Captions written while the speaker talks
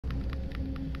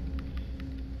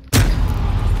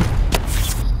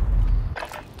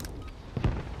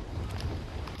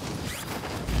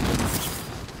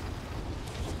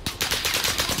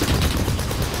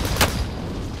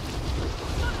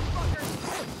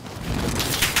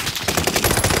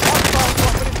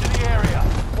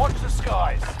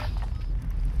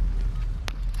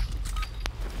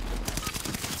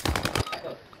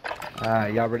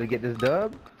Y'all ready to get this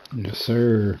dub? Yes,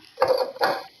 sir.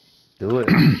 Do it.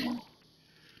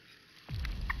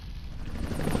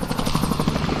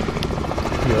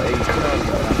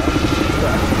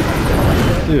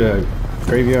 Dude, a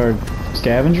graveyard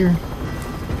scavenger?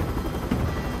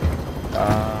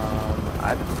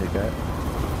 I didn't take that.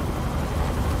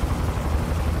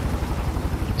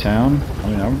 Town? I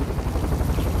mean,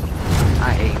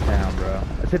 I hate town, bro.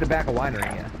 Let's hit the back of winery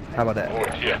again. How about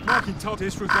that? Marking top,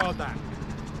 disregard that.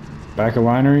 back of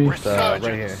winery? Right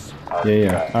here.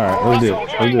 Yeah. Alright, let's do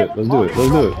it. Let's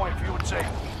do it.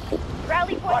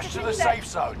 Rush to the safe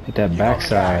zone. Hit that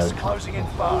backside. Closing in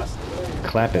fast.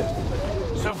 Clap it.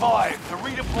 Survive to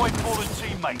redeploy fallen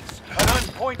teammates and earn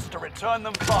points to return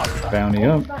them faster. Bounty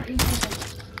up.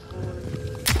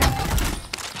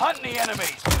 Hunt the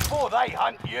enemies before they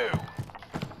hunt you.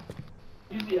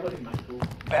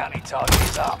 Bounty target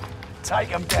is up. Take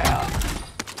them down.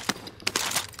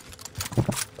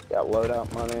 Got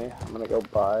loadout money. I'm gonna go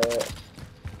buy it.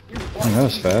 Oh, that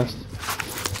was fast.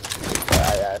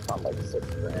 Yeah, I found like 6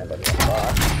 grand in the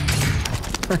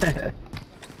box.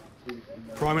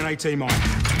 Prime and AT mine.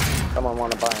 Someone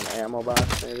wanna buy an ammo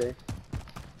box maybe?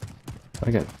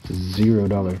 I got $0,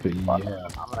 but yeah.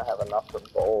 I'm gonna have enough for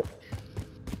both.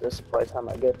 Just by the time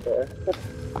I get there.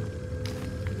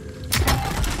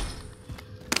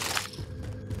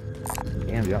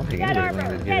 Damn, y'all think anybody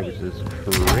landed here. This is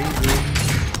crazy.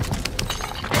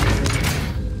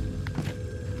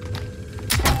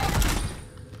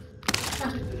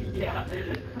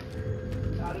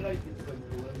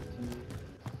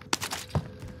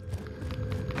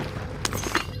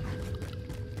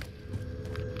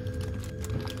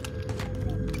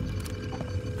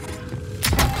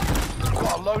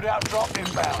 Got a loadout drop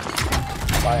inbound.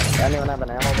 Anyone have an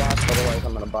ammo box? Otherwise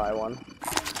I'm gonna buy one.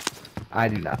 I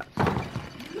do not. Yeah,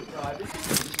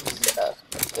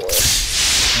 of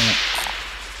course.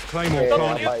 Claymore Yeah,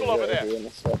 plant. I'll buy over UAV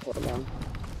and stuff for them.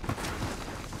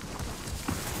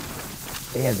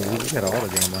 Damn, dude, we just got all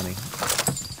the damn money.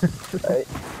 Right?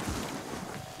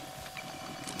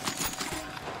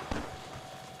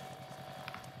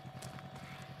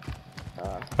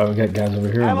 Oh, we got guys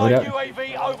over here. Allied Loadout.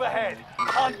 UAV overhead.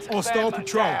 Hunt Hostile them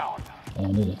patrol. down. Oh,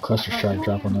 I need a cluster strike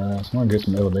drop on their ass. I want to get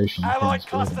some elevation. Allied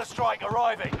cluster strike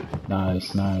arriving.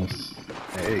 Nice.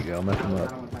 There you go, mess them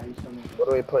up. What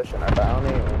are we pushing? Our bounty?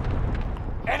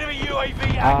 Or? Enemy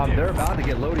UAV active. They're about to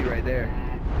get loady right there.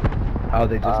 Oh,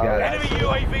 they just got it. Enemy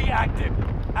UAV active.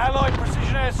 Allied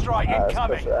precision airstrike Let's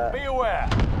incoming. push that. Be aware.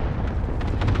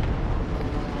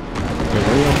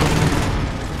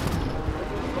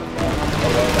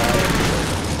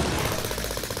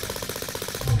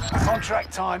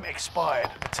 Contract time expired.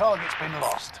 Target's been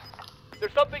lost.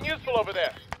 There's something useful over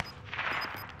there.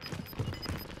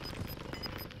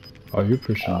 Oh, you're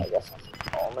pushing. I guess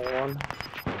I'm the only one.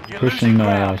 You're Pushing, losing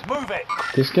ground. Move it.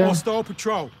 This guy? Hostile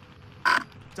patrol.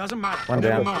 Doesn't matter. One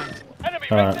Never down. mind. Enemy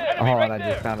Alright. right there. Hold Enemy on, right I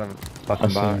there. just found a I fucking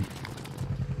see bomb. him.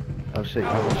 Oh shit,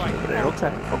 oh shit.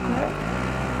 Okay.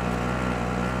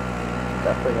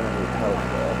 Definitely gonna need help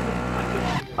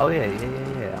though. Oh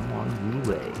yeah, I'm on the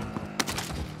way.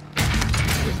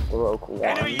 Just broke one.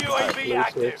 Enemy UAV Alright, Blue's here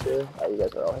active. too. Oh, you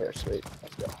guys are all here. Sweet.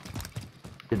 Let's go.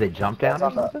 Did they jump down or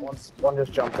One's on the- something? one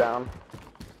just jumped down.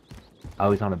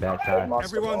 Oh, he's on the back side. Must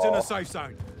have Everyone's in all. a safe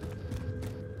zone.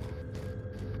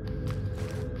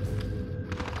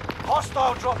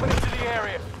 Hostile dropping into the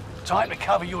area. Time to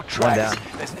cover your One tracks.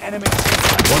 down. There's an enemy.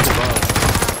 One's above.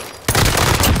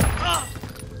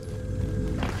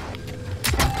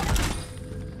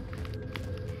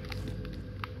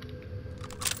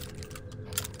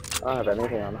 I don't have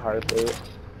anything on heartbeat.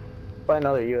 Buy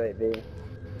another UAV.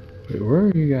 Wait, where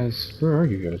are you guys?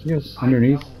 You guys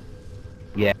underneath?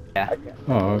 Yeah.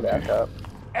 Oh, okay. Back up.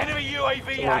 Enemy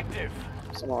UAV active.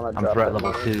 Someone wanna I'm drop threat it.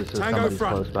 level 2, so Tango somebody's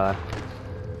front. close by.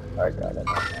 Alright, got it.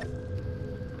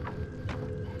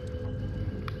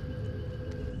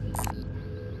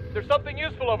 There's something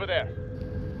useful over there.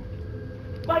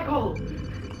 Michael!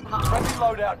 Friendly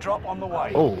loadout drop on the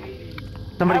way. Oh.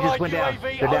 Somebody Allied just went down. UAV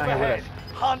They're down here overhead. with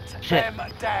us. Hunt Shit.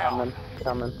 them down.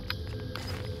 Coming.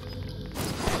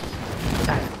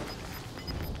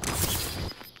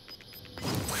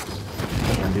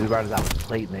 Damn, dude, right as I was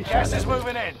plate and they shot Gas is at me.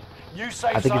 moving in. New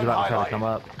safe I think he's zone about to try to highlighted. come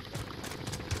up.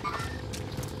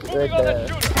 Right there.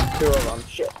 2 of them.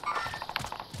 Shit.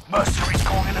 Mercenaries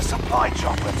called in a supply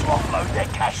chopper to offload their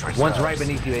cash reserves. One's right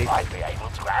beneath you, Ace. I'd be able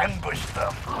to ambush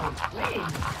them.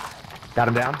 Got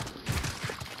him down.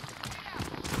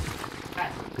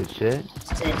 Good shit.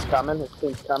 His team's coming. His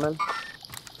team's coming.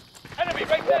 Enemy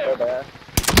right Yeah, they're there.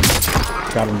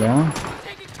 Got him down.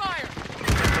 Taking fire.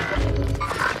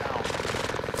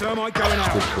 Thermite going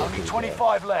out. Only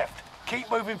 25 left.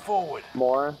 Keep moving forward.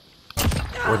 More.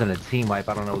 Wasn't a team wipe.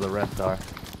 I don't know who the rest are.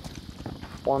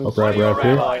 One. Oh, grab Your right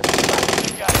here. allies are back in the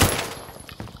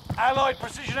game. Allied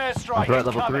precision airstrike I'm threat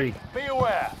level incoming. 3. Be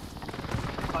aware.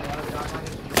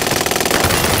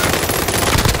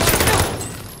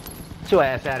 Get your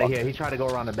ass out of here. He tried to go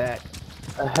around the back.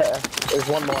 There's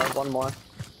one more. One more.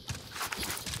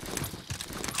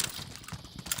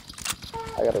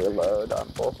 I gotta reload on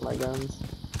both my guns.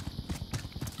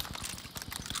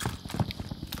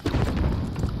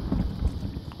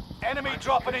 Enemy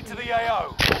dropping into the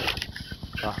AO.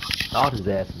 All his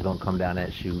ass is gonna come down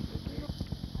that chute.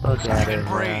 You can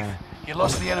breathe. You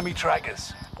lost the enemy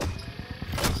trackers.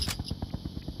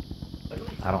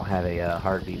 I don't have a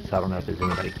heartbeat, so I don't know if there's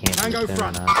anybody camping Tango soon or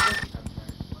front. not.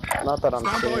 Not that I'm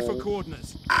Stand by for seeing.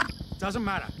 coordinates. Doesn't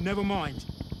matter. Never mind.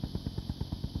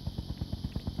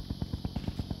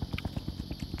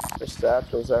 There's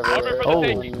satchels everywhere.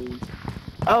 Oh.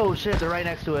 Oh shit, they're right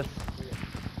next to us.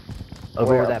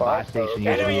 Over Where, here, that buy above? station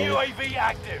Enemy usually is. UAV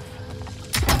active.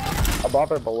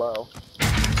 Above or below?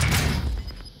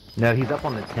 No, he's up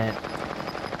on the tent.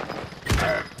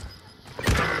 I'm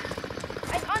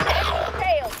on the enemy's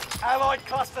tail. Allied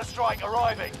cluster strike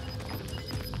arriving.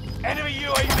 Enemy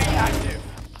UAV active.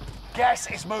 Gas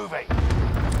is moving.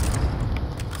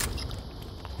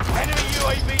 Enemy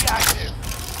UAV active.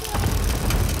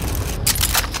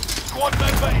 Squad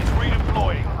member is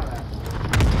redeploying.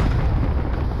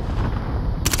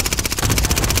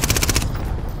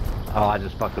 Oh, I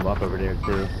just fucked him up over there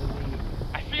too.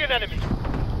 I see an enemy.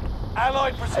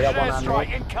 Allied precision one on airstrike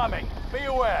me. incoming. Be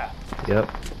aware. Yep.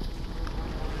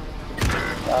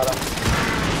 Got him.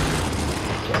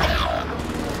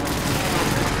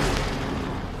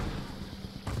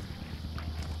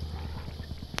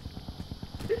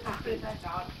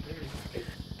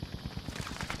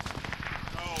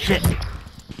 Shit. His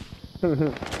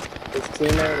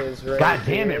teammate is right. God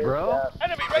damn it, here. bro. Yeah.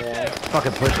 Enemy right Yeah. there.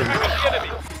 Fucking pushing. The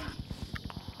enemy.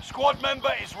 Squad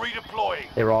member is redeploying.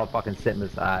 They were all fucking sitting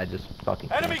beside, just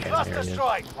fucking. Enemy camping cluster areas.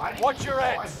 strike. Watch your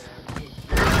heads.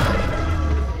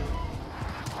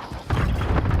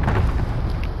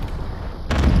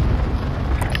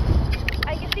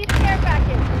 I can see the care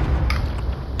package.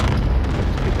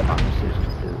 Picked up my precision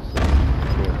too, so.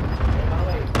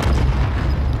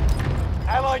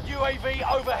 Allied UAV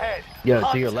overhead. Yo, to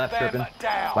Hunt your left, them tripping.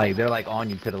 down. Like they're like on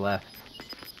you to the left.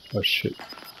 Oh shit.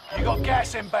 You got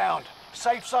gas inbound.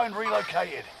 Safe zone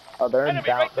relocated. Oh, they're Enemy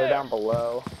down. right They're there. down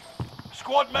below.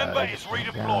 Squad member I is just went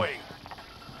down. redeploying.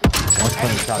 Once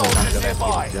Tony shot me, I'm gonna go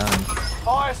back to get his gun.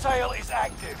 Fire sale is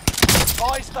active.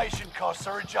 Fire station costs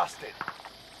are adjusted.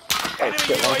 Enemy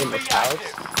shit, one's in the UAV house.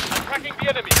 active. Tracking the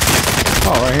enemy.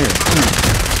 Oh, right here.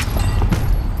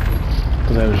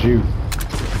 So that was you.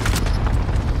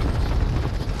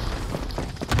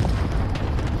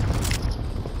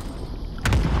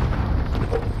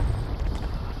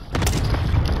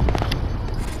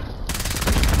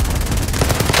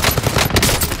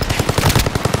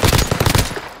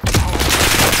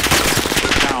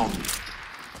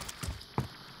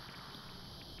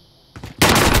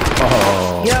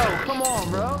 Oh, Yo, come on,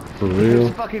 bro. for real?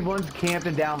 This fucking one's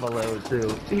camping down below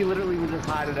too. He literally was just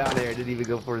hiding down there. Didn't even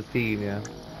go for his team. Yeah. Fire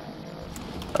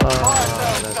Oh,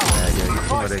 sale that's done. bad. Yeah, you see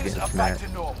where they're Prices getting are back smacked. to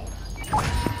normal.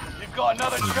 You've got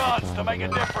another chance to make a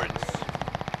difference.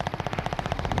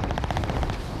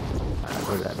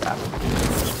 Where's that bathroom?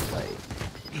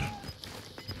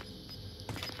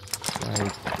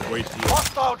 Like,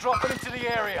 Hostile dropping into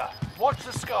the area. Watch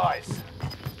the skies.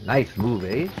 nice move,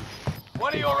 eh?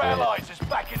 One of your allies is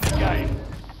back in the game.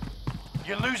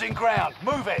 You're losing ground.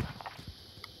 Move it.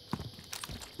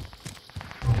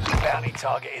 Bounty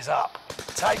target is up.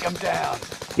 Take them down.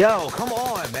 Yo, come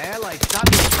on, man. Like, stop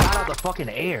getting shot out the fucking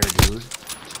air, dude.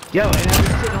 Yo, and I'm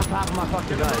just sitting on top of my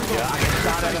fucking gun. Yo, I get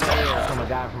shot out of the air from a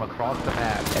guy from across the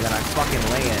map, and then I fucking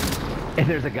land, and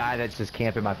there's a guy that's just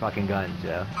camping my fucking guns,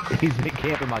 yo. He's been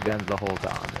camping my guns the whole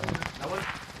time, yo.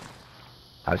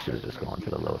 I should have just gone to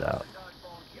the loadout.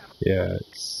 Yeah,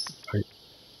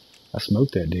 I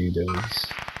smoked that dude. That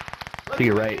was. To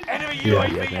your right. Enemy Yeah,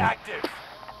 UAV yeah, active.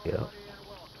 Yo.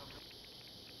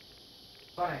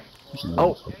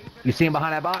 Oh, you see him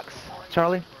behind that box,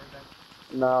 Charlie?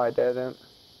 No, I didn't.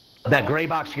 That gray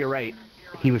box to your right.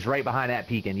 He was right behind that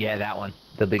peeking. Yeah, that one.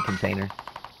 The big container.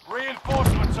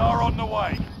 Reinforcements are on the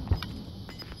way.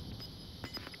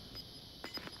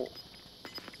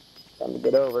 Time to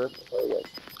get over. There you go.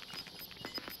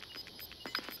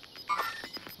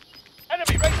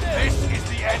 Enemy right there. This is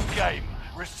the end game.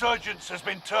 Resurgence has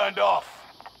been turned off.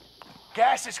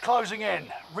 Gas is closing in.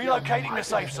 Relocating the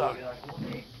safe zone.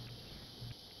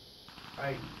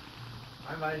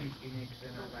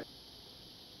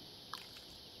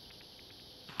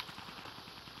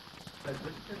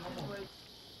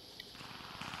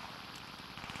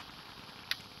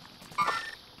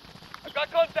 I've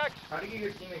got contact.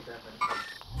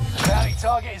 Bounty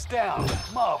target is down.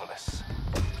 Marvelous.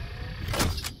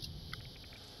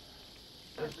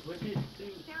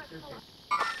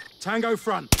 Tango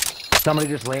front. Somebody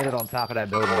just landed on top of that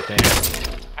building, I think.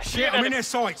 I see Shit, an I'm in enemy. their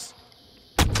sights.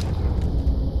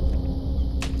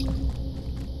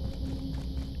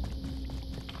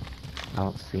 I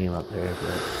don't see him up there,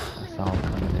 but I saw him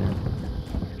coming in.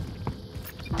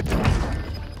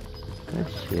 Good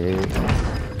shit.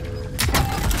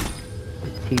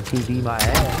 TTD my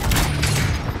ass.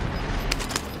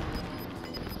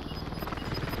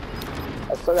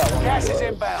 I still got one. Gas of is those.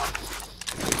 inbound.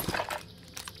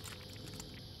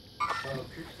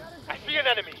 I see an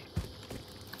enemy.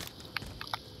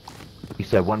 You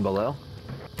said one below?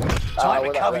 Time where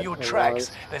to that cover red your thing tracks.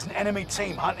 was. There's an enemy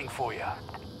team hunting for you.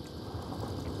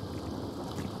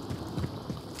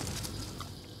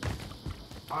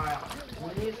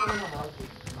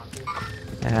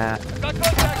 Ah, Got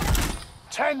contact.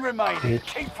 10 remaining.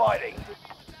 Keep fighting.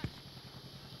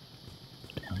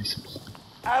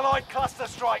 Allied cluster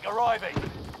strike arriving.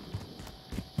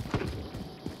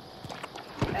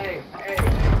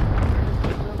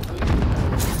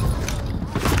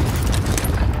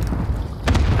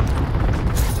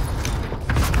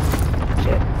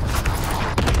 shit.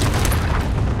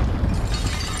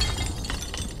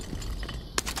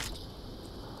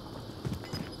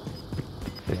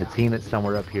 There's a team that's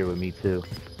somewhere up here with me too.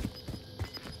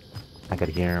 I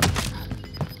gotta hear him.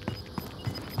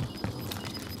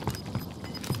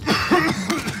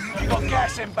 You got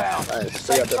gas inbound. Nice.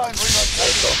 Safe We got zone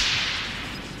relocated.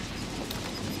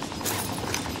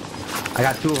 I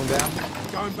got two of them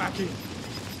down. Going back in.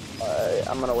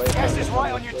 I'm gonna wait. Gas is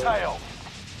right on your tail.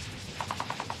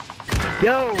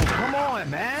 Yo, come on,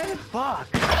 man. Fuck.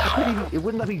 It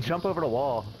wouldn't let me jump over the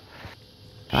wall.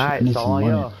 Alright, it's all on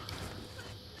y'all.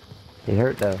 It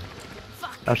hurt though.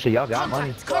 Oh shit, y'all got money.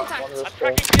 I'm tracking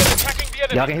the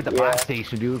enemy. Y'all can hit the buy Yeah.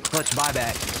 station, dude. Clutch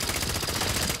buyback.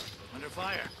 Under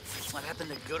fire. What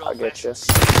happened to good I'll old get you.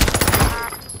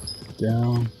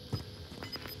 Down.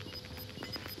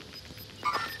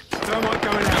 Thermite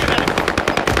going out.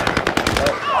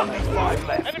 Only 5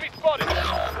 left. Enemy spotted.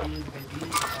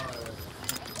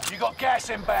 You got gas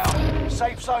inbound.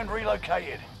 Safe zone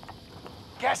relocated.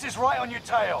 Gas is right on your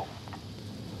tail.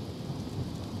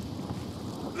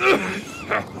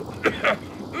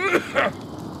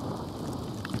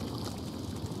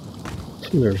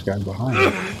 See, there's guys behind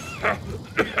me.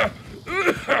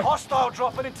 Hostile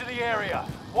dropping into the area.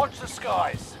 Watch the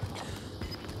skies.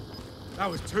 That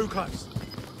was too close.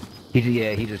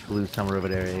 He just flew somewhere over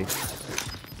there. Eh?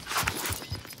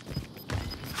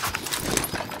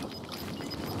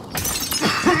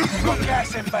 You got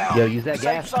gas inbound. Yo, use that Safe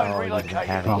gas. zone Oh, he doesn't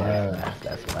have relocated. a Oh, gas yeah. mask.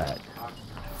 That's whack.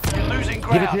 You're losing Give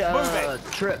ground. it to Move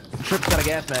it. Trip. Trip's got a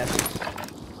gas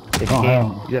mask. If you Oh, I can,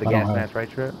 don't- you got a I don't gas have- mask,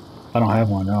 right, Trip? I don't have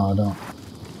one. No, I don't.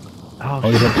 Oh,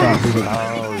 Oh, he's up top. He's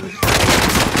up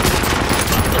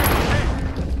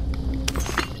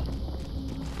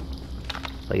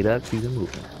Played up, he's a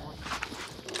movement.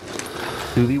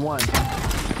 2v1.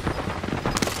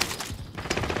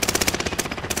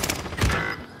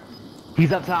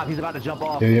 He's up top, he's about to jump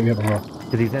off. Yeah.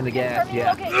 Because he's in the gas, Confirming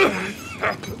yeah.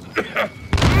 location.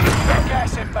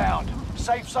 Gas inbound.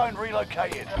 Safe zone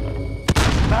relocated.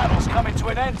 Battle's coming to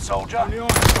an end, soldier. On the iron.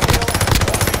 Kill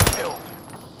or be killed.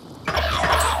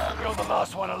 You're the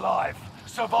last one alive.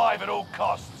 Survive at all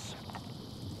costs.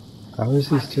 How is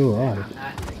he still alive?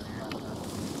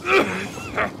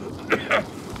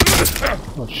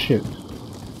 Oh shit.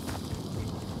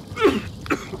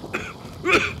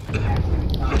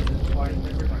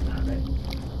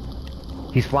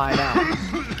 He's flying out.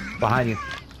 Behind you.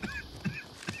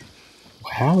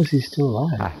 How is he still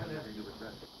alive? Ah.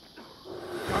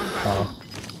 Oh.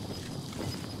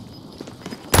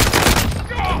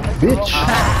 Bitch!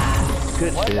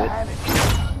 Good shit.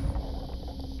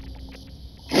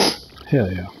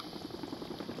 Hell yeah.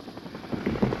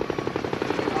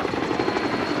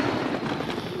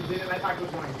 Didn't let Taco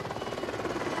join.